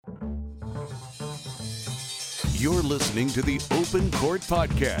You're listening to the Open Court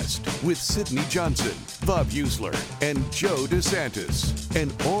Podcast with Sydney Johnson, Bob Husler, and Joe DeSantis.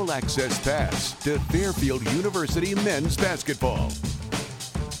 An all-access pass to Fairfield University men's basketball.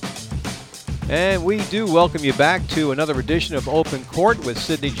 And we do welcome you back to another edition of Open Court with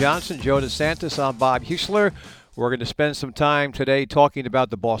Sydney Johnson, Joe DeSantis. I'm Bob Husler. We're going to spend some time today talking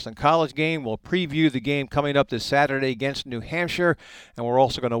about the Boston College game. We'll preview the game coming up this Saturday against New Hampshire. And we're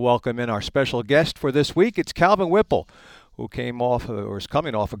also going to welcome in our special guest for this week. It's Calvin Whipple, who is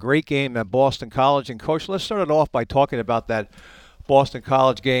coming off a great game at Boston College. And, Coach, let's start it off by talking about that Boston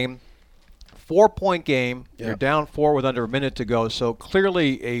College game. 4-point game. Yep. You're down 4 with under a minute to go, so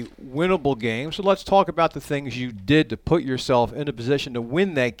clearly a winnable game. So let's talk about the things you did to put yourself in a position to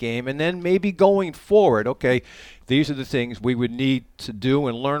win that game, and then maybe going forward, okay, these are the things we would need to do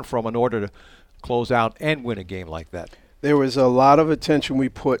and learn from in order to close out and win a game like that. There was a lot of attention we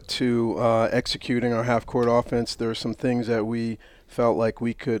put to executing our half-court offense. There were some things that we felt like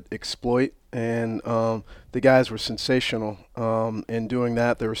we could exploit, and the guys were sensational in doing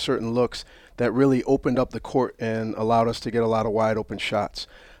that. There were certain looks that really opened up the court and allowed us to get a lot of wide open shots.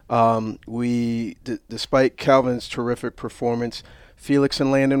 Despite Calvin's terrific performance, Felix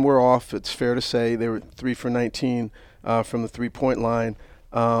and Landon were off. It's fair to say they were 3 for 19 from the three-point line.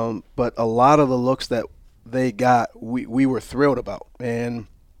 But a lot of the looks that they got, we were thrilled about. And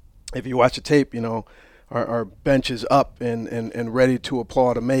if you watch the tape, you know, our bench is up and ready to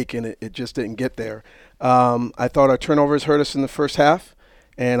applaud a make, and it just didn't get there. I thought our turnovers hurt us in the first half.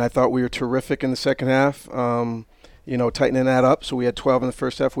 And I thought we were terrific in the second half, tightening that up. So we had 12 in the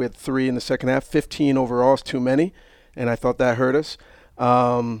first half. We had 3 in the second half. 15 overall is too many, and I thought that hurt us.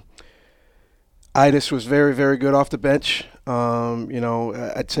 Idis was very, very good off the bench.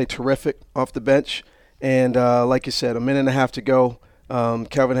 I'd say terrific off the bench. And like you said, a minute and a half to go.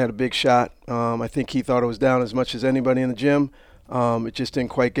 Calvin had a big shot. I think he thought it was down as much as anybody in the gym. It just didn't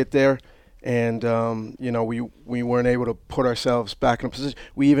quite get there. And, we weren't able to put ourselves back in a position.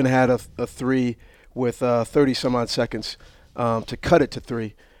 We even had a 3 with 30-some-odd seconds to cut it to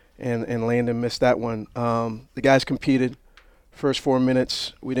 3, and Landon missed that one. The guys competed. First 4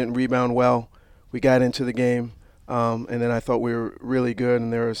 minutes, we didn't rebound well. We got into the game, and then I thought we were really good,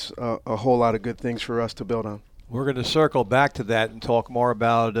 and there was a whole lot of good things for us to build on. We're going to circle back to that and talk more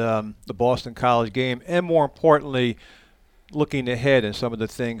about the Boston College game, and more importantly, looking ahead and some of the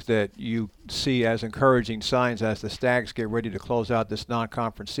things that you see as encouraging signs as the Stags get ready to close out this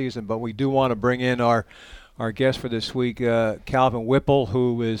non-conference season. But we do want to bring in our guest for this week, Calvin Whipple,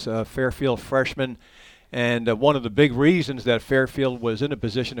 who is a Fairfield freshman. And one of the big reasons that Fairfield was in a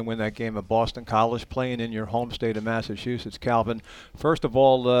position to win that game at Boston College, playing in your home state of Massachusetts. Calvin, first of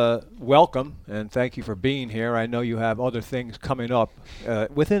all, welcome, and thank you for being here. I know you have other things coming up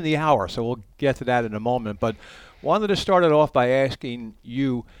within the hour, so we'll get to that in a moment. But wanted to start it off by asking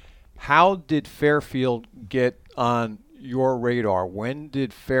you, how did Fairfield get on your radar? When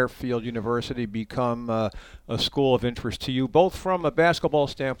did Fairfield University become a school of interest to you, both from a basketball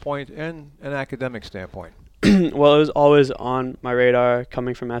standpoint and an academic standpoint? Well, it was always on my radar.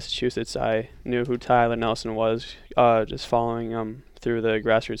 Coming from Massachusetts, I knew who Tyler Nelson was, just following him through the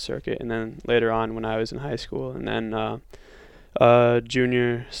grassroots circuit. And then later on when I was in high school, and then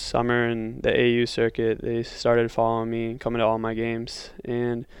junior summer in the AU circuit, they started following me and coming to all my games.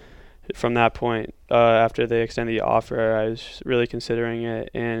 And from that point, after they extended the offer, I was really considering it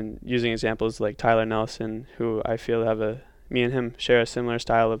and using examples like Tyler Nelson, who I feel me and him share a similar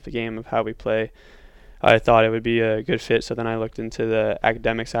style of the game of how we play. I thought it would be a good fit, so then I looked into the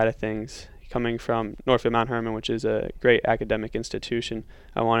academic side of things. Coming from Northfield Mount Herman, which is a great academic institution,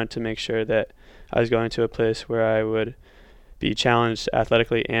 I wanted to make sure that I was going to a place where I would be challenged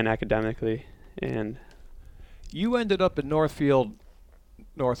athletically and academically. And you ended up at Mount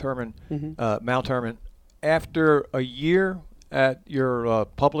Herman, after a year at your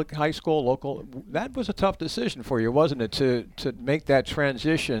public high school, local. That was a tough decision for you, wasn't it, to make that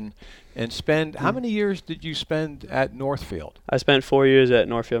transition and spend, how many years did you spend at Northfield? I spent 4 years at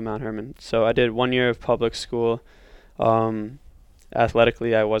Northfield Mount Herman. So I did 1 year of public school.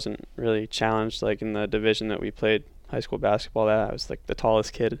 Athletically, I wasn't really challenged like in the division that we played high school basketball at. I was like the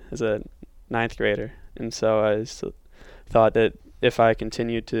tallest kid as a 9th grader. And so I thought that if I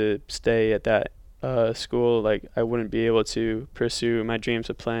continued to stay at that school, like I wouldn't be able to pursue my dreams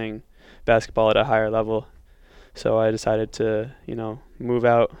of playing basketball at a higher level. So I decided to, move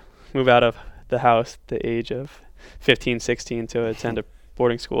out of the house at the age of 15, 16 to attend a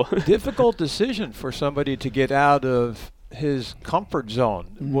boarding school. Difficult decision for somebody to get out of his comfort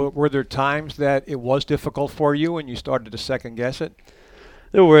zone. Mm-hmm. Were there times that it was difficult for you and you started to second guess it?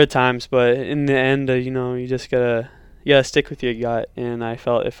 There were times, but in the end, you just gotta stick with your gut. And I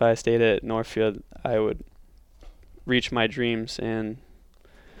felt if I stayed at Northfield, I would reach my dreams, and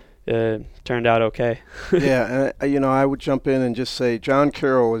it turned out okay. Yeah, and I would jump in and just say John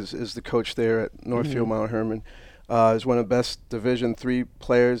Carroll is the coach there at Northfield Mount Hermon. Is one of the best Division III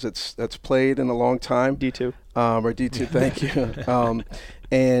players that's played in a long time. D2. Or D2, thank you.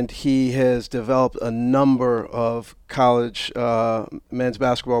 And he has developed a number of college men's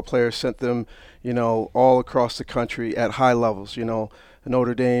basketball players, sent them, all across the country at high levels,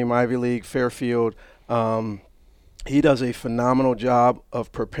 Notre Dame, Ivy League, Fairfield. He does a phenomenal job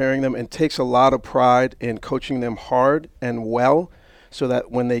of preparing them and takes a lot of pride in coaching them hard and well so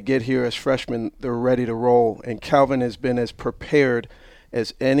that when they get here as freshmen, they're ready to roll. And Calvin has been as prepared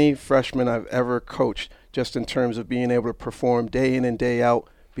as any freshman I've ever coached, just in terms of being able to perform day in and day out,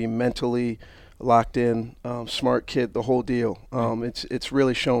 be mentally locked in, smart kid, the whole deal. It's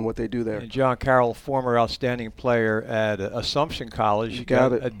really shown what they do there. And John Carroll, former outstanding player at Assumption College, You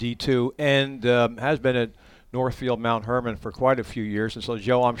got it. a D2, and has been at Northfield Mount Hermon for quite a few years. And so,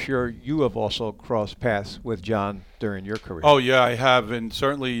 Joe, I'm sure you have also crossed paths with John during your career. Oh, yeah, I have, and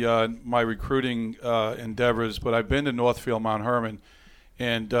certainly my recruiting endeavors, but I've been to Northfield Mount Hermon.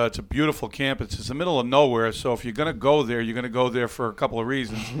 And it's a beautiful campus. It's the middle of nowhere, so if you're going to go there, you're going to go there for a couple of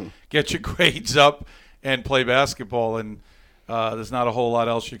reasons. Get your grades up and play basketball, and there's not a whole lot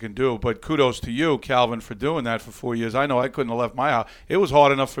else you can do. But kudos to you, Calvin, for doing that for 4 years. I know I couldn't have left my house. It was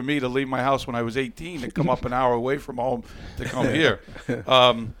hard enough for me to leave my house when I was 18 and come up an hour away from home to come here.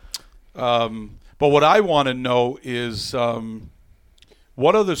 But what I want to know is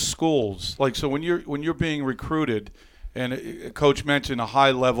what other schools, like, so when you're being recruited, and Coach mentioned a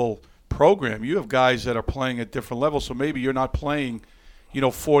high-level program. You have guys that are playing at different levels, so maybe you're not playing,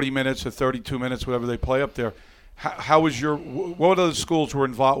 40 minutes or 32 minutes, whatever they play up there. How was what other schools were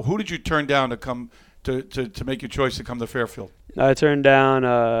involved? Who did you turn down to come to make your choice to come to Fairfield? I turned down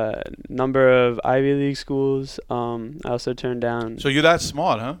a number of Ivy League schools. I also turned down. So you're that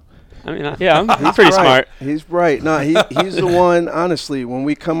smart, huh? I mean, yeah, I'm pretty smart. He's bright. No, he's the one, honestly, when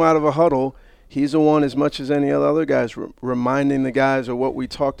we come out of a huddle, he's the one, as much as any other guys, reminding the guys of what we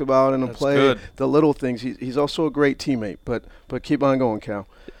talked about in the play, good. The little things. He's also a great teammate, but keep on going, Cal.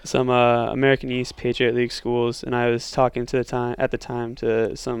 Some American East Patriot League schools, and I was talking at the time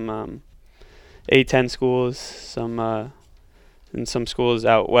to some A-10 schools, and some schools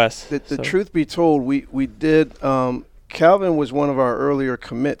out west. The truth be told, we did Calvin was one of our earlier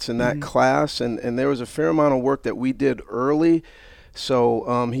commits in that class, and there was a fair amount of work that we did early.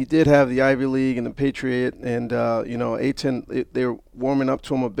 So he did have the Ivy League and the Patriot, and A-10, they were warming up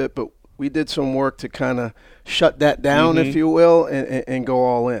to him a bit, but we did some work to kind of shut that down, if you will, and go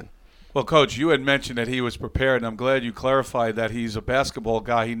all in. Well, Coach, you had mentioned that he was prepared, and I'm glad you clarified that he's a basketball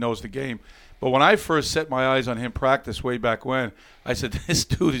guy. He knows the game. But when I first set my eyes on him practice way back when, I said, this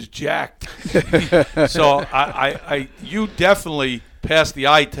dude is jacked. So you definitely passed the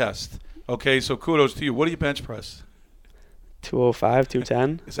eye test. Okay, so kudos to you. What do you bench press? 205,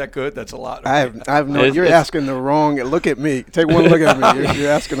 210. Is that good? That's a lot. I've no. You're asking the wrong. Look at me. Take one look at me.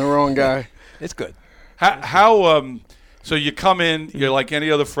 You're asking the wrong guy. It's good. So you come in, you're like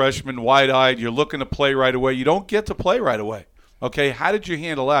any other freshman, wide-eyed. You're looking to play right away. You don't get to play right away. Okay, how did you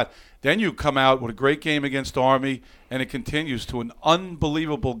handle that? Then you come out with a great game against Army, and it continues to an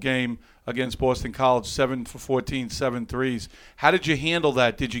unbelievable game against Boston College, 7 for 14, 7 threes. How did you handle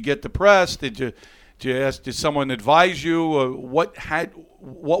that? Did you get depressed? Did someone advise you?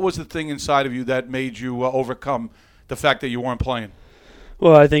 What was the thing inside of you that made you overcome the fact that you weren't playing?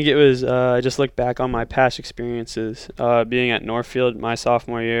 Well, I think it was I just looked back on my past experiences. Being at Northfield my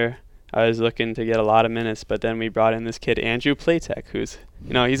sophomore year, I was looking to get a lot of minutes, but then we brought in this kid, Andrew Platek, who's,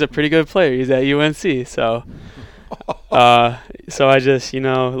 he's a pretty good player. He's at UNC, so I just,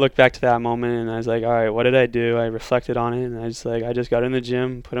 looked back to that moment, and I was like, all right, what did I do? I reflected on it, and I just got in the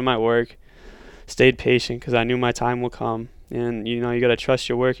gym, put in my work, stayed patient because I knew my time would come. And, you got to trust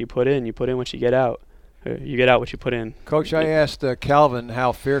your work. You put in what you get out. Or you get out what you put in. Coach, I asked Calvin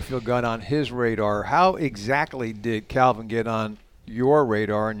how Fairfield got on his radar. How exactly did Calvin get on your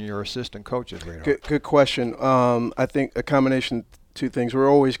radar and your assistant coach's radar? Good question. I think a combination two things. We're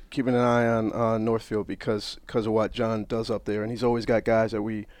always keeping an eye on Northfield because of what John does up there, and he's always got guys that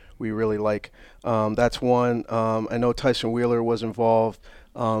we really like. That's one. I know Tyson Wheeler was involved.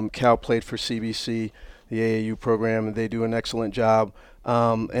 Cal played for CBC, the AAU program, and they do an excellent job.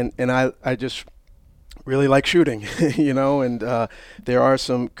 And I just really like shooting, and there are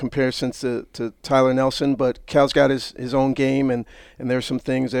some comparisons to Tyler Nelson, but Cal's got his own game, and there's some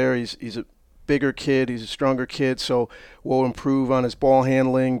things there. He's a bigger kid. He's a stronger kid, so we'll improve on his ball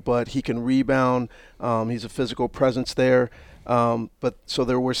handling, but he can rebound. He's a physical presence there. But so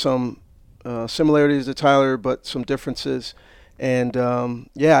there were some similarities to Tyler, but some differences. And,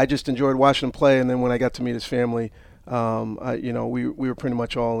 I just enjoyed watching him play. And then when I got to meet his family, we were pretty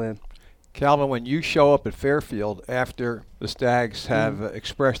much all in. Calvin, when you show up at Fairfield after the Stags have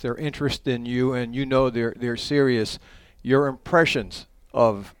expressed their interest in you and you know they're serious, your impressions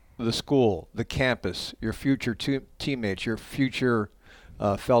of the school, the campus, your future teammates, your future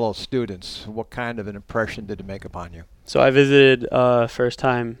fellow students, what kind of an impression did it make upon you? So I visited first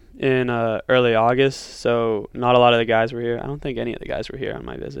time in early August, so not a lot of the guys were here. I don't think any of the guys were here on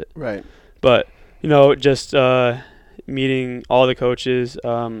my visit. Right. But, just meeting all the coaches,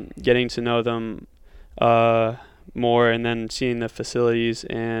 getting to know them more, and then seeing the facilities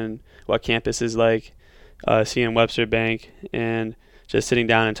and what campus is like, seeing Webster Bank, and just sitting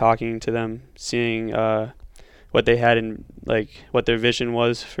down and talking to them, seeing what they had and what their vision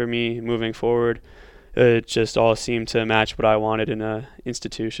was for me moving forward. It just all seemed to match what I wanted in an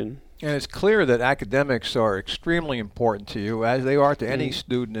institution. And it's clear that academics are extremely important to you, as they are to any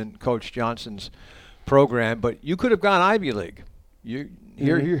student in Coach Johnson's program. But you could have gone Ivy League. Here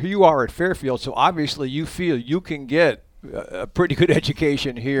you are at Fairfield, so obviously you feel you can get a pretty good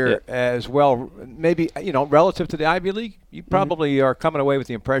education here as well. Maybe, relative to the Ivy League, you probably are coming away with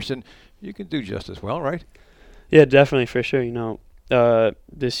the impression you can do just as well, right? Yeah, definitely, for sure.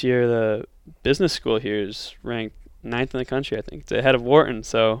 This year the business school here is ranked 9th in the country. I think it's ahead of Wharton.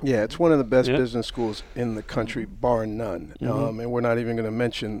 So yeah, it's one of the best business schools in the country, bar none. And we're not even going to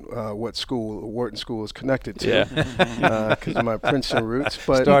mention what school Wharton School is connected to, because of my Princeton roots.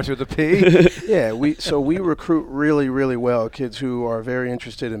 But starts with a P. Yeah, we recruit really, really well kids who are very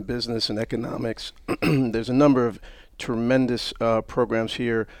interested in business and economics. There's a number of tremendous programs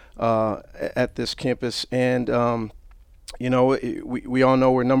here at this campus, and we all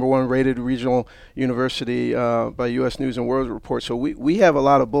know we're number 1 rated regional university by U.S. News and World Report. So we have a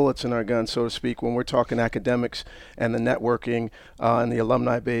lot of bullets in our gun, so to speak, when we're talking academics and the networking and the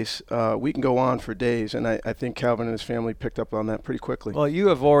alumni base. We can go on for days, and I think Calvin and his family picked up on that pretty quickly. Well, you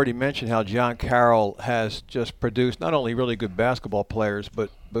have already mentioned how John Carroll has just produced not only really good basketball players, but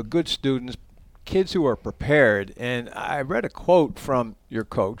good students, kids who are prepared. And I read a quote from your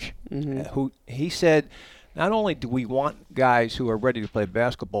coach, who he said, not only do we want guys who are ready to play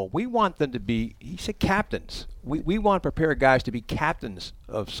basketball, we want them to be, he said, captains. We want to prepare guys to be captains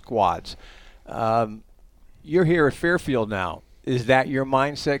of squads. You're here at Fairfield now. Is that your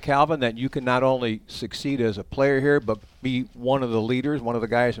mindset, Calvin, that you can not only succeed as a player here, but be one of the leaders, one of the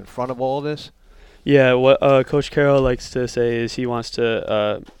guys in front of all of this? Yeah, what Coach Carroll likes to say is he wants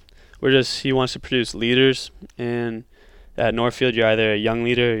to produce leaders, and at Northfield, you're either a young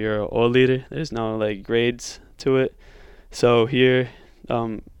leader or you're an old leader. There's no grades to it. So here,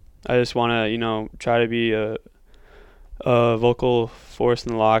 I just want to try to be a vocal force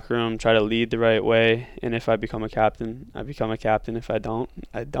in the locker room, try to lead the right way. And if I become a captain, I become a captain. If I don't,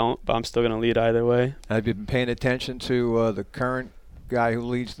 I don't. But I'm still going to lead either way. Have you been paying attention to the current guy who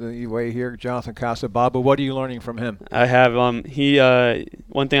leads the way here, Jonathan Casababu? What are you learning from him? I have. One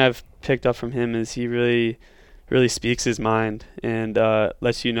thing I've picked up from him is he really speaks his mind and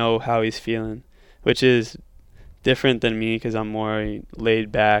lets you know how he's feeling, which is different than me because I'm more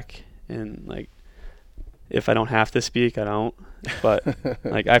laid back and if I don't have to speak, I don't. But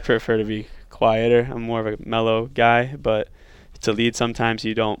I prefer to be quieter. I'm more of a mellow guy, but to lead sometimes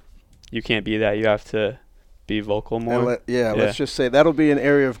you can't be that. You have to be vocal more. Let's just say that'll be an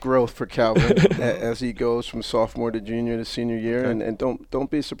area of growth for Calvin as he goes from sophomore to junior to senior year, and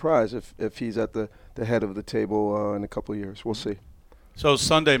don't be surprised if he's at the head of the table in a couple of years. We'll see. So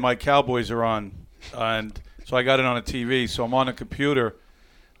Sunday, my Cowboys are on, and so I got it on a TV. So I'm on a computer.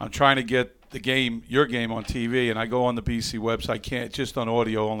 I'm trying to get your game on TV, and I go on the BC website. Can't, just on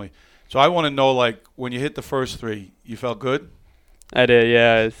audio only. So I want to know, when you hit the first 3, you felt good? I did,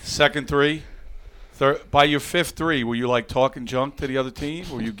 yeah. Second 3? By your 5th 3, were you talking junk to the other team?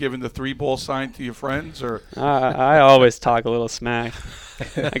 Were you giving the 3-ball sign to your friends, or? I always talk a little smack.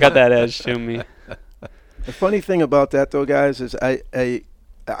 I got that edge to me. The funny thing about that, though, guys, is I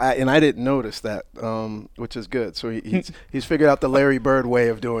didn't notice that, which is good. So he's figured out the Larry Bird way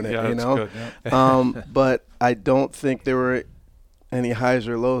of doing it, That's good, yeah. But I don't think there were any highs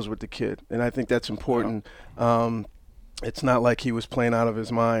or lows with the kid, and I think that's important. It's not like he was playing out of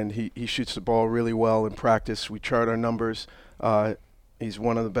his mind. He shoots the ball really well in practice. We chart our numbers. He's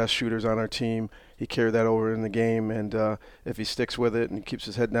one of the best shooters on our team. He carried that over in the game, and if he sticks with it and keeps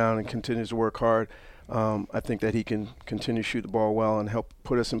his head down and continues to work hard, I think that he can continue to shoot the ball well and help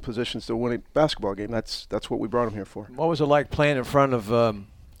put us in positions to win a basketball game. That's what we brought him here for. What was it like playing in front of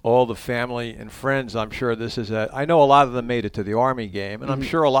all the family and friends? I'm sure this is I know a lot of them made it to the Army game, and I'm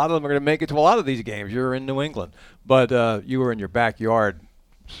sure a lot of them are going to make it to a lot of these games. You're in New England, but you were in your backyard,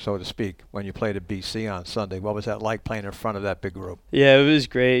 so to speak, when you played at BC on Sunday. What was that like playing in front of that big group? Yeah, it was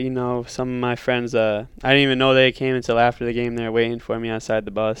great. Some of my friends, I didn't even know they came until after the game. They were waiting for me outside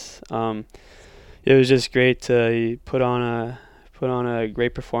the bus. It was just great to put on a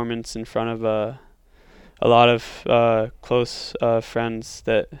great performance in front of a lot of close friends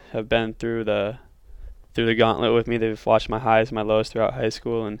that have been through the gauntlet with me. They've watched my highs and my lows throughout high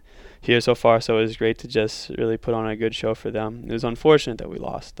school and here so far, so it was great to just really put on a good show for them. It was unfortunate that we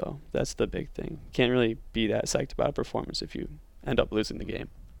lost, though. That's the big thing. Can't really be that psyched about a performance if you end up losing the game.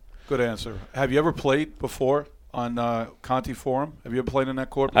 Good answer. Have you ever played before on Conti Forum? Have you ever played in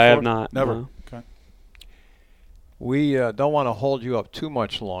that court before? I have not. Never? No. Okay. We don't want to hold you up too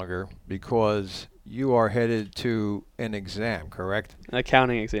much longer because you are headed to an exam, correct? An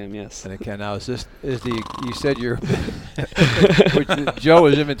accounting exam, yes. And again, now you said you're Joe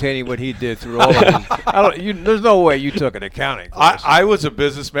is imitating what he did through all of his. There's no way you took an accounting class. I was a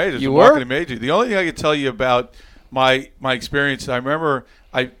business major, You a were? marketing major. The only thing I can tell you about my experience, I remember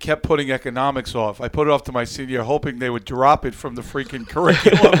I kept putting economics off. I put it off to my senior year, hoping they would drop it from the freaking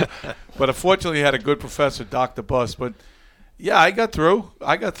curriculum. But unfortunately, I had a good professor, Dr. Buss. But yeah, I got through.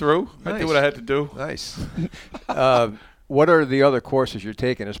 I Nice. did what I had to do. Nice. What are the other courses you're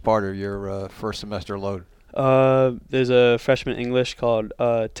taking as part of your first semester load? There's a freshman English called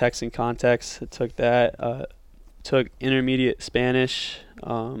Text and Context. I took that. Took intermediate Spanish,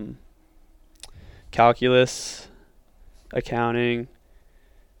 calculus, accounting,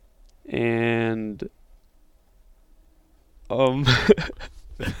 and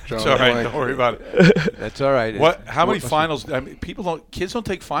It's all right. Don't worry about it. That's all right. What? How many finals? I mean, kids don't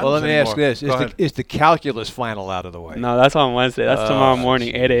take finals Well, let me anymore. ask this: Go ahead. is the calculus final out of the way? no, that's on Wednesday. That's tomorrow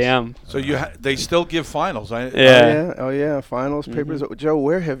morning, 8 a.m. So they still give finals. Yeah. Oh yeah. Finals, papers. Joe,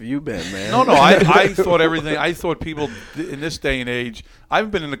 where have you been, man? No. I thought everything. I thought people in this day and age. I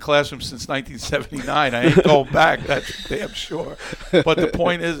haven't been in the classroom since 1979. I ain't going back. That's damn sure. But the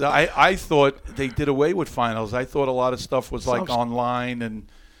point is, I thought they did away with finals. I thought a lot of stuff was like online and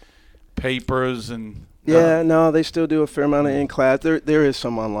papers and. Yeah, no, they still do a fair amount of in class. There is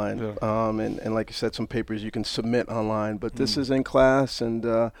some online, Yeah. and like you said, some papers you can submit online. But this is in class,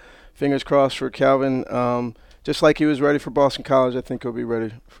 and fingers crossed for Calvin. Just like he was ready for Boston College, I think he'll be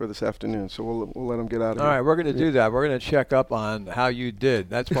ready for this afternoon. So we'll let him get out of here. All right, we're going to do that. We're going to check up on how you did.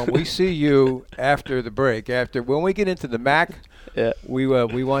 That's when we see you after the break. When we get into the MAC, Yeah. we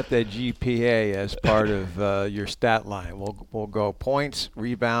want that GPA as part of your stat line. We'll go points,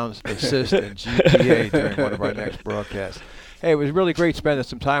 rebounds, assists, and GPA during one of our next broadcasts. Hey, it was really great spending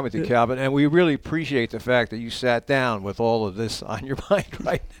some time with you, Calvin, and we really appreciate the fact that you sat down with all of this on your mind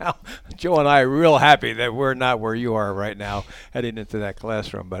right now. Joe and I are real happy that we're not where you are right now heading into that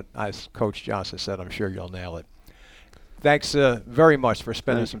classroom, but as Coach Johnson said, I'm sure you'll nail it. Thanks very much for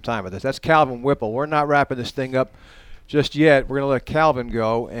spending some time with us. That's Calvin Whipple. We're not wrapping this thing up just yet. We're going to let Calvin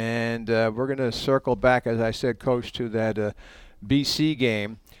go, and we're going to circle back, as I said, Coach, to that BC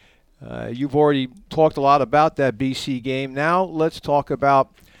game. You've already talked a lot about that BC game. Now let's talk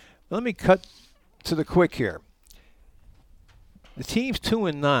about – let me cut to the quick here. The team's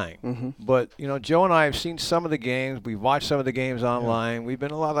 2-9, but, Joe and I have seen some of the games. We've watched some of the games online. We've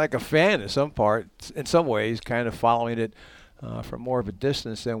been a lot like a fan in some ways, kind of following it from more of a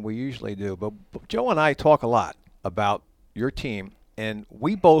distance than we usually do. But Joe and I talk a lot about your team, and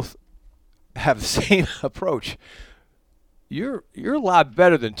we both have the same approach. You're a lot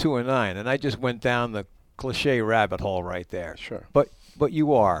better than 2-9, and I just went down the cliche rabbit hole right there. Sure. But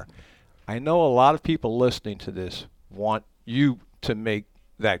you are. I know a lot of people listening to this want you to make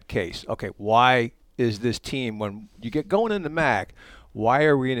that case. Okay, why is this team, when you get going in the MAC, why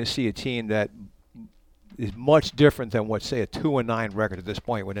are we going to see a team that is much different than what, say, a 2-9 record at this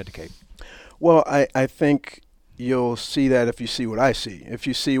point would indicate? Well, I think you'll see that if you see what I see. If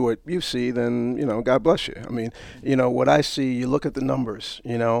you see what you see, then, God bless you. I mean, what I see, you look at the numbers,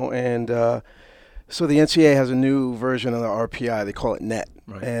 and so the NCAA has a new version of the RPI. They call it NET.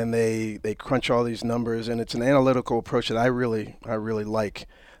 Right. And they crunch all these numbers, and it's an analytical approach that I really like.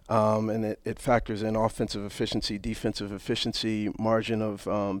 And it factors in offensive efficiency, defensive efficiency, margin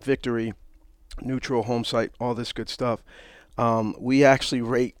of victory, neutral home site, all this good stuff. We actually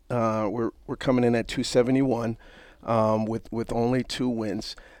rate, we're coming in at 271 with only 2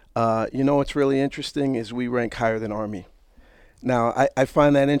 wins. What's really interesting is we rank higher than Army. Now, I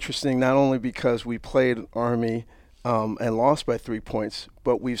find that interesting not only because we played Army and lost by 3 points,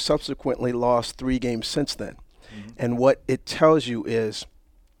 but we've subsequently lost 3 games since then. Mm-hmm. And what it tells you is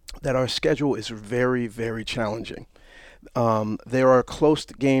that our schedule is very, very challenging. There are close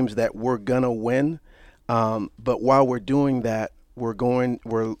games that we're going to win, but while we're doing that, we're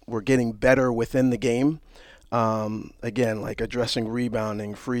getting better within the game. Again, like addressing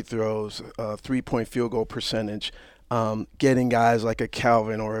rebounding, free throws, 3-point field goal percentage, getting guys like a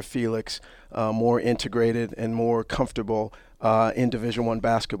Calvin or a Felix more integrated and more comfortable in Division I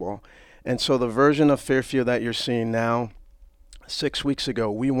basketball. And so the version of Fairfield that you're seeing now, 6 weeks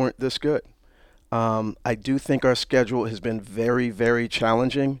ago, we weren't this good. I do think our schedule has been very, very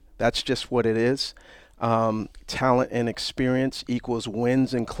challenging. That's just what it is. Talent and experience equals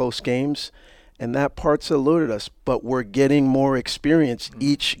wins in close games, and that part's eluded us. But we're getting more experience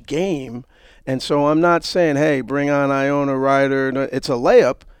each game. And so I'm not saying, hey, bring on Iona Ryder. It's a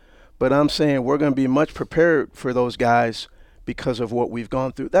layup, but I'm saying we're going to be much prepared for those guys because of what we've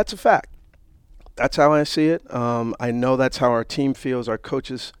gone through. That's a fact. That's how I see it. I know that's how our team feels, our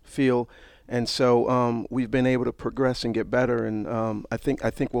coaches feel. And so we've been able to progress and get better, and I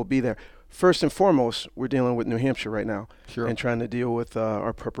think we'll be there. First and foremost, we're dealing with New Hampshire right now, and trying to deal with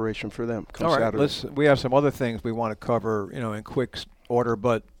our preparation for them come Saturday. We have some other things we want to cover, in quick order,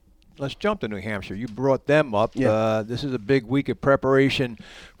 but let's jump to New Hampshire. You brought them up. Yeah. This is a big week of preparation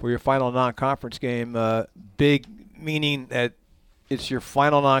for your final non-conference game. Big meaning that it's your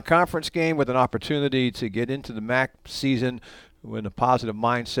final non-conference game with an opportunity to get into the MAC season with a positive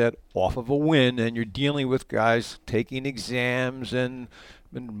mindset off of a win, and you're dealing with guys taking exams and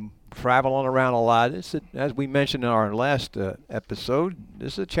traveling around a lot. As we mentioned in our last episode,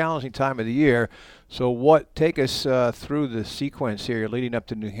 this is a challenging time of the year. So take us through the sequence here leading up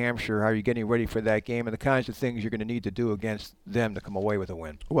to New Hampshire. How are you getting ready for that game and the kinds of things you're going to need to do against them to come away with a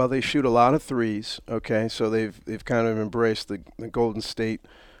win? Well, they shoot a lot of threes, okay? So they've kind of embraced the Golden State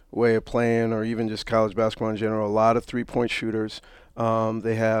way of playing, or even just college basketball in general. A lot of three-point shooters.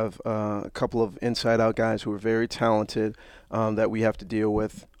 They have a couple of inside-out guys who are very talented that we have to deal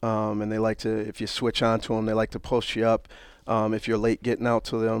with. And they like to, if you switch on to them, they like to post you up. If you're late getting out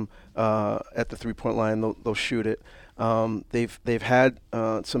to them at the three-point line, they'll shoot it. They've had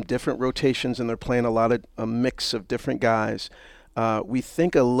some different rotations, and they're playing a mix of different guys. We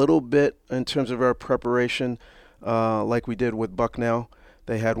think a little bit in terms of our preparation, like we did with Bucknell.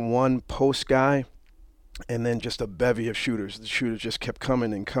 They had one post guy and then just a bevy of shooters. The shooters just kept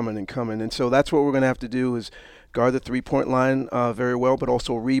coming and coming and coming. And so that's what we're going to have to do, is guard the three-point line very well, but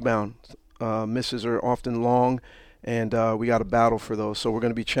also rebound. Misses are often long, and we got to battle for those. So we're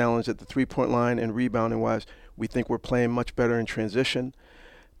going to be challenged at the three-point line, and rebounding-wise, we think we're playing much better in transition.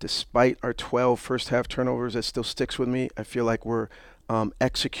 Despite our 12 first-half turnovers, that still sticks with me. I feel like we're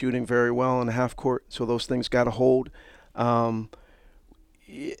executing very well in the half court, so those things got to hold.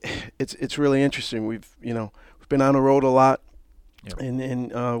 It's really interesting. We've been on the road a lot, yep.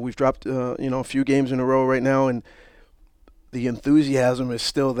 and we've dropped a few games in a row right now, and the enthusiasm is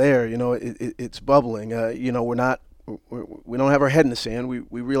still there. It's bubbling. We don't have our head in the sand.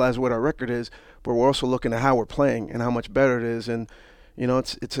 We realize what our record is, but we're also looking at how we're playing and how much better it is. And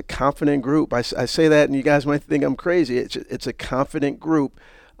it's a confident group. I say that, and you guys might think I'm crazy. It's a confident group.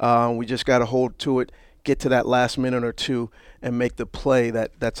 We just got to hold to it, get to that last minute or two, and make the play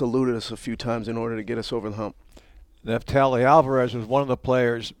that's eluded us a few times in order to get us over the hump. Neftali Alvarez was one of the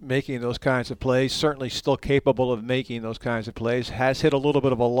players making those kinds of plays, certainly still capable of making those kinds of plays, has hit a little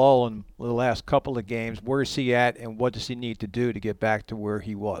bit of a lull in the last couple of games. Where is he at, and what does he need to do to get back to where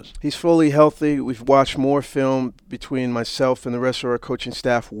he was? He's fully healthy. We've watched more film between myself and the rest of our coaching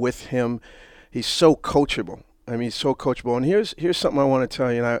staff with him. He's so coachable. He's so coachable. And here's something I want to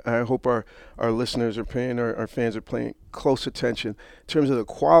tell you, and I hope our listeners are paying, our fans are paying close attention. In terms of the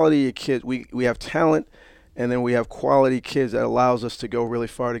quality of kids, we have talent, and then we have quality kids that allows us to go really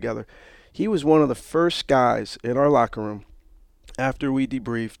far together. He was one of the first guys in our locker room after we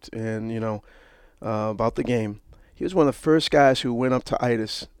debriefed and, about the game. He was one of the first guys who went up to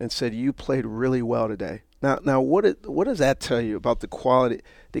Itis and said, "You played really well today." Now what does that tell you about the quality?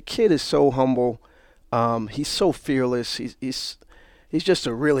 The kid is so humble. He's so fearless. He's just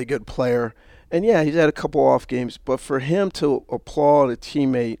a really good player. And, yeah, he's had a couple off games. But for him to applaud a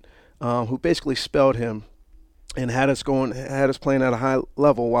teammate who basically spelled him and had us playing at a high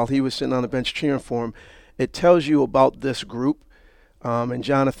level while he was sitting on the bench cheering for him, it tells you about this group. And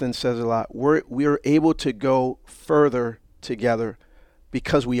Jonathan says a lot. We are able to go further together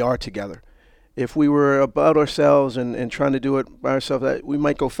because we are together. If we were about ourselves and trying to do it by ourselves, we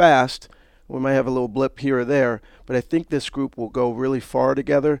might go fast. We might have a little blip here or there, but I think this group will go really far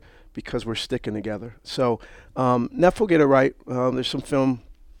together because we're sticking together. So Neff will get it right. There's some film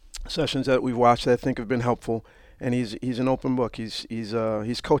sessions that we've watched that I think have been helpful, and he's an open book. He's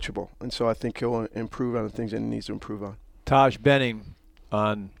coachable, and so I think he'll improve on the things that he needs to improve on. Taj Benning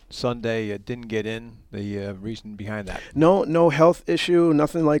on Sunday didn't get in. The reason behind that? No health issue,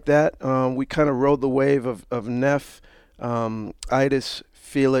 nothing like that. We kind of rode the wave of Neff, Itis,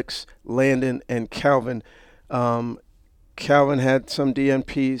 Felix, Landon, and Calvin. Calvin had some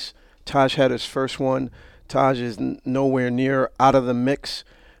DNPs. Taj had his first one. Taj is nowhere near out of the mix,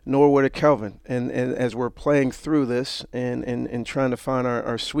 nor would Calvin. And as we're playing through this and trying to find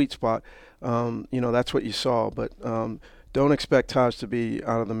our sweet spot, that's what you saw. But don't expect Taj to be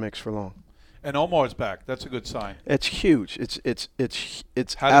out of the mix for long. And Omar's back. That's a good sign. It's huge. It's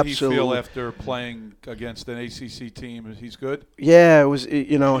How did he feel after playing against an ACC team? He's good? Yeah, it was.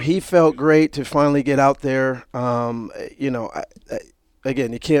 He felt great to finally get out there.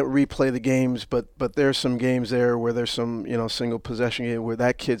 Again, you can't replay the games, but there's some games there where there's some single possession game where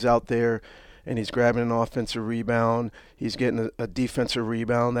that kid's out there and he's grabbing an offensive rebound. He's getting a defensive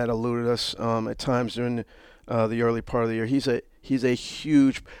rebound that eluded us at times during the early part of the year. He's a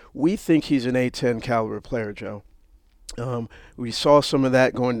huge. We think he's an A10 caliber player, Joe. We saw some of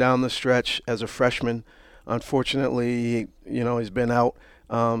that going down the stretch as a freshman. Unfortunately, he's been out,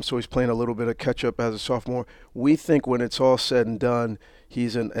 so he's playing a little bit of catch up as a sophomore. We think when it's all said and done,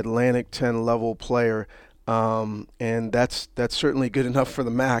 he's an Atlantic 10 level player, and that's certainly good enough for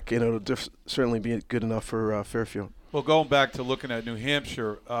the MAC, and it'll certainly be good enough for Fairfield. Well, going back to looking at New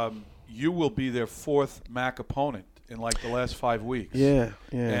Hampshire, you will be their fourth MAC opponent in like the last 5 weeks. Yeah.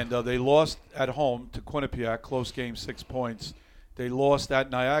 And they lost at home to Quinnipiac, close game, 6 points. They lost at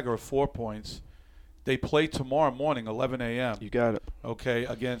Niagara, 4 points. They play tomorrow morning, 11 a.m. You got it. Okay,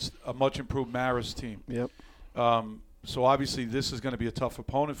 against a much improved Marist team. Yep. So obviously this is going to be a tough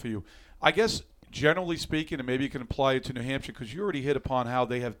opponent for you. I guess generally speaking, and maybe you can apply it to New Hampshire because you already hit upon how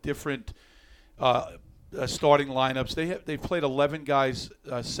they have different starting lineups. They've played 11 guys,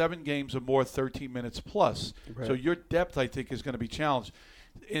 7 games or more, 13 minutes plus. Right. So your depth, I think, is going to be challenged.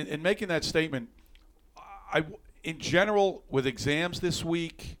 In making that statement, in general, with exams this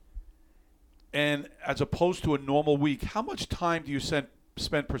week, and as opposed to a normal week, how much time do you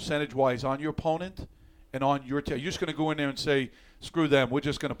spend percentage-wise on your opponent and on your team? You're just going to go in there and say, screw them, we're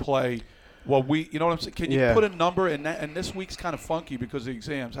just going to play what you know what I'm saying? Can you put a number in that? And this week's kind of funky because of the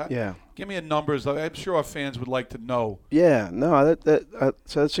exams. Give me a numbers. I'm sure our fans would like to know. Yeah, no,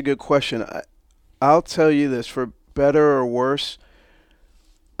 so that's a good question. I'll tell you this, for better or worse,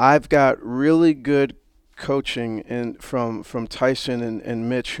 I've got really good coaching from Tyson and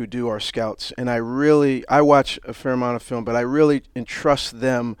Mitch, who do our scouts, and I watch a fair amount of film, but I really entrust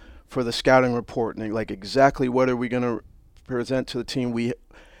them for the scouting report and like exactly what are we going to present to the team. We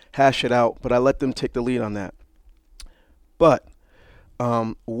hash it out, but I let them take the lead on that. But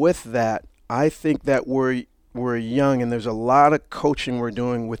with that, I think that we're young, and there's a lot of coaching we're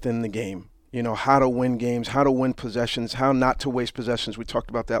doing within the game. How to win games, how to win possessions, how not to waste possessions. We talked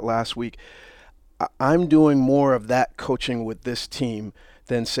about that last week. I'm doing more of that coaching with this team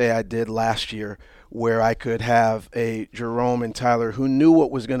than, say, I did last year, where I could have a Jerome and Tyler who knew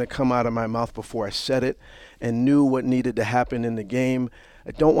what was going to come out of my mouth before I said it and knew what needed to happen in the game.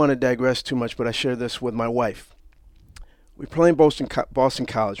 I don't want to digress too much, but I share this with my wife. We were playing Boston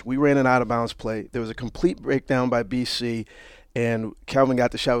College. We ran an out-of-bounds play. There was a complete breakdown by BC, and Calvin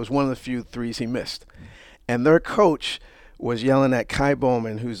got the shot. It was one of the few threes he missed. And their coach was yelling at Kai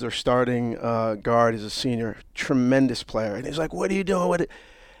Bowman, who's their starting guard. He's a senior, tremendous player. And he's like, "What are you doing with it?"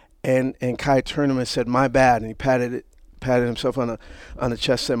 And Kai turned to him and said, "My bad." And he patted himself on the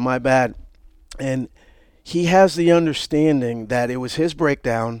chest, said, "My bad." And he has the understanding that it was his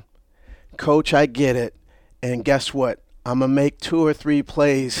breakdown. Coach, I get it. And guess what? I'm going to make 2 or 3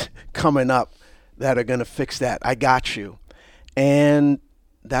 plays coming up that are going to fix that. I got you. And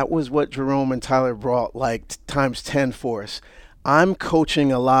that was what Jerome and Tyler brought, like times 10 for us. I'm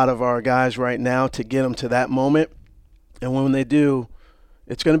coaching a lot of our guys right now to get them to that moment. And when they do,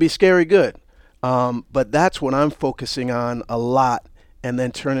 it's going to be scary good. But that's what I'm focusing on a lot. And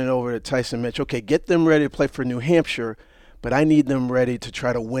then turn it over to Tyson Mitch. Okay, get them ready to play for New Hampshire, but I need them ready to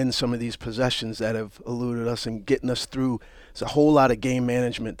try to win some of these possessions that have eluded us and getting us through. It's a whole lot of game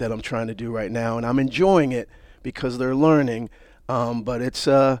management that I'm trying to do right now, and I'm enjoying it because they're learning. But it's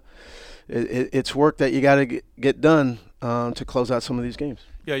work that you got to get done to close out some of these games.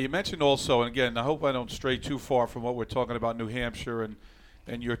 Yeah, you mentioned also, and again, I hope I don't stray too far from what we're talking about, New Hampshire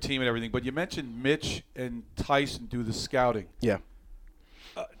and your team and everything, but you mentioned Mitch and Tyson do the scouting. Yeah.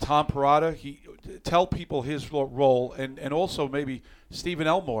 Tom Parada, tell people his role, and also maybe Stephen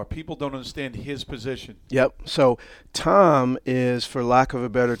Elmore. People don't understand his position. Yep. So Tom is, for lack of a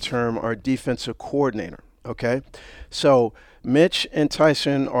better term, our defensive coordinator. Okay. So Mitch and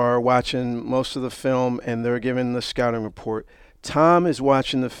Tyson are watching most of the film, and they're giving the scouting report. Tom is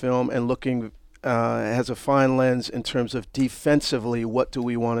watching the film and looking, has a fine lens in terms of defensively, what do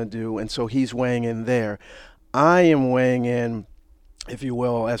we want to do? And so he's weighing in there. I am weighing in, if you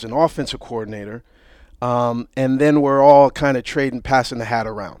will, as an offensive coordinator. And then we're all kind of trading, passing the hat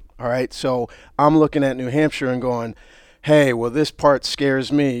around. All right. So I'm looking at New Hampshire and going, hey, well, this part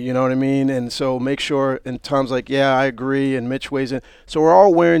scares me. You know what I mean? And so make sure. And Tom's like, yeah, I agree. And Mitch weighs in. So we're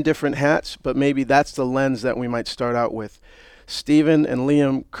all wearing different hats, but maybe that's the lens that we might start out with. Stephen and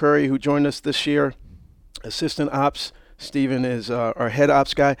Liam Curry, who joined us this year, assistant ops. Stephen is our head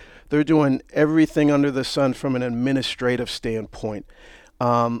ops guy. They're doing everything under the sun from an administrative standpoint.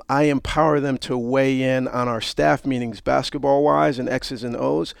 I empower them to weigh in on our staff meetings basketball-wise and X's and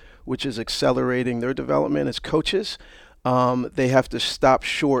O's, which is accelerating their development as coaches. They have to stop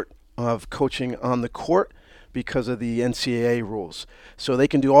short of coaching on the court because of the NCAA rules. So they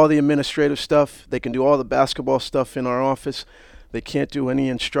can do all the administrative stuff. They can do all the basketball stuff in our office. They can't do any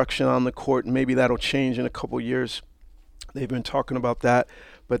instruction on the court. Maybe that'll change in a couple years. They've been talking about that.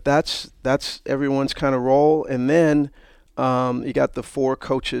 But that's everyone's kind of role. And then you got the 4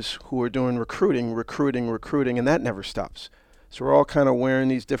 coaches who are doing recruiting, and that never stops. So we're all kind of wearing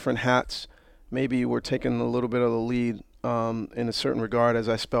these different hats. Maybe we're taking a little bit of the lead in a certain regard, as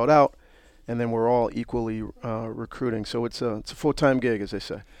I spelled out, and then we're all equally recruiting. So it's a full-time gig, as they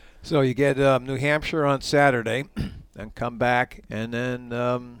say. So you get New Hampshire on Saturday and come back, and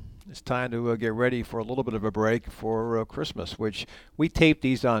then it's time to get ready for a little bit of a break for Christmas, which we tape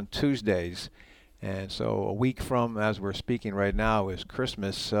these on Tuesdays. And so a week from, as we're speaking right now, is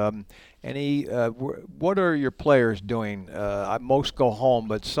Christmas. What are your players doing? Most go home,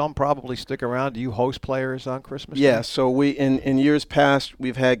 but some probably stick around. Do you host players on Christmas Day? Yeah, so we in years past,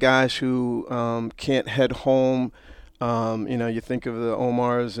 we've had guys who can't head home. You think of the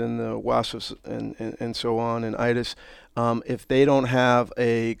Omars and the Wasfs and so on, and Itis. If they don't have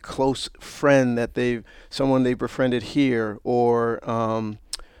a close friend someone they've befriended here, or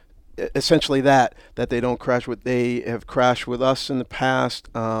essentially that they don't crash with. They have crashed with us in the past.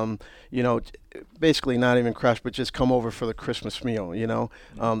 Basically not even crash, but just come over for the Christmas meal.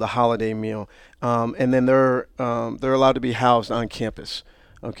 The holiday meal, and then they're allowed to be housed on campus.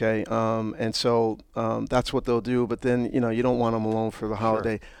 Okay, and so that's what they'll do. But then you don't want them alone for the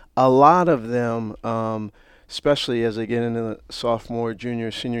holiday. Sure. A lot of them, especially as they get into the sophomore,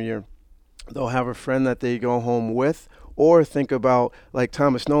 junior, senior year, they'll have a friend that they go home with. Or think about, like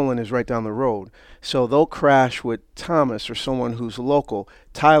Thomas Nolan is right down the road. So they'll crash with Thomas or someone who's local.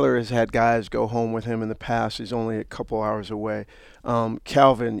 Tyler has had guys go home with him in the past. He's only a couple hours away.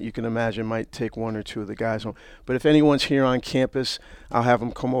 Calvin, you can imagine, might take 1 or 2 of the guys home. But if anyone's here on campus, I'll have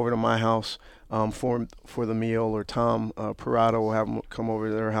them come over to my house for the meal, or Tom Parada will have them come over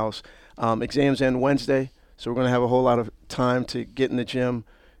to their house. Exams end Wednesday, so we're going to have a whole lot of time to get in the gym,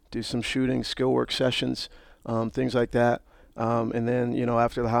 do some shooting, skill work sessions, things like that. And then,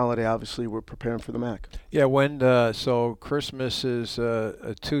 after the holiday, obviously, we're preparing for the MAC. Yeah, so Christmas is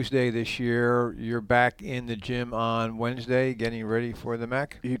a Tuesday this year. You're back in the gym on Wednesday getting ready for the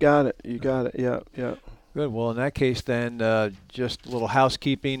MAC? You got it. Yeah. Good. Well, in that case, then, just a little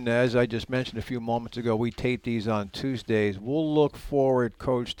housekeeping. As I just mentioned a few moments ago, we tape these on Tuesdays. We'll look forward,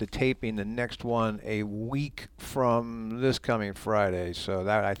 Coach, to taping the next one a week from this coming Friday. So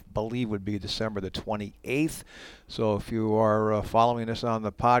that, I believe, would be December the 28th. So if you are following us on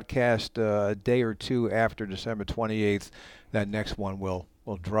the podcast a day or two after December 28th, that next one will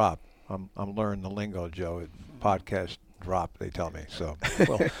drop. I'm learning the lingo, Joe. Podcast drop, they tell me. So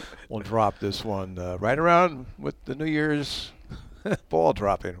we'll drop this one right around with the New Year's ball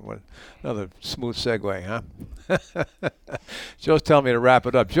dropping. Another smooth segue, huh? Joe's telling me to wrap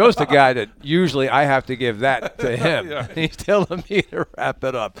it up. Joe's the guy that usually I have to give that to him. Yeah. He's telling me to wrap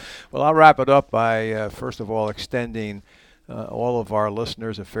it up. Well, I'll wrap it up by, first of all, extending all of our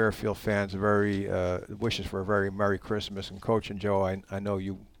listeners and Fairfield fans very wishes for a very Merry Christmas. And Coach and Joe, I know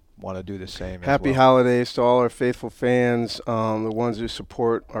you want to do the same. Happy holidays to all our faithful fans, the ones who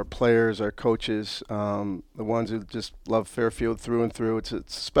support our players, our coaches, the ones who just love Fairfield through and through. It's a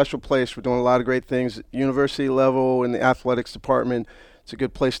special place. We're doing a lot of great things at university level, in the athletics department. It's a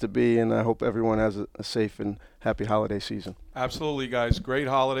good place to be, and I hope everyone has a safe and happy holiday season. Absolutely, guys. Great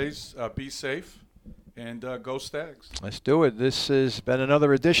holidays. Be safe. And go Stags. Let's do it. This has been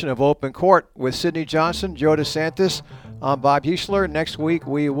another edition of Open Court with Sidney Johnson, Joe DeSantis. I'm Bob Huesler. Next week,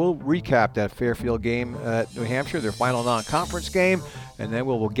 we will recap that Fairfield game at New Hampshire, their final non-conference game, and then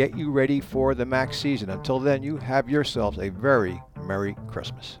we'll get you ready for the MAC season. Until then, you have yourselves a very Merry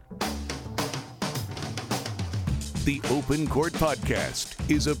Christmas. The Open Court Podcast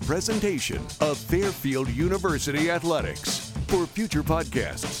is a presentation of Fairfield University Athletics. For future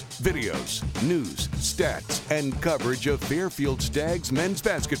podcasts, videos, news, stats, and coverage of Fairfield Stags men's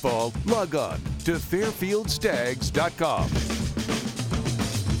basketball, log on to fairfieldstags.com.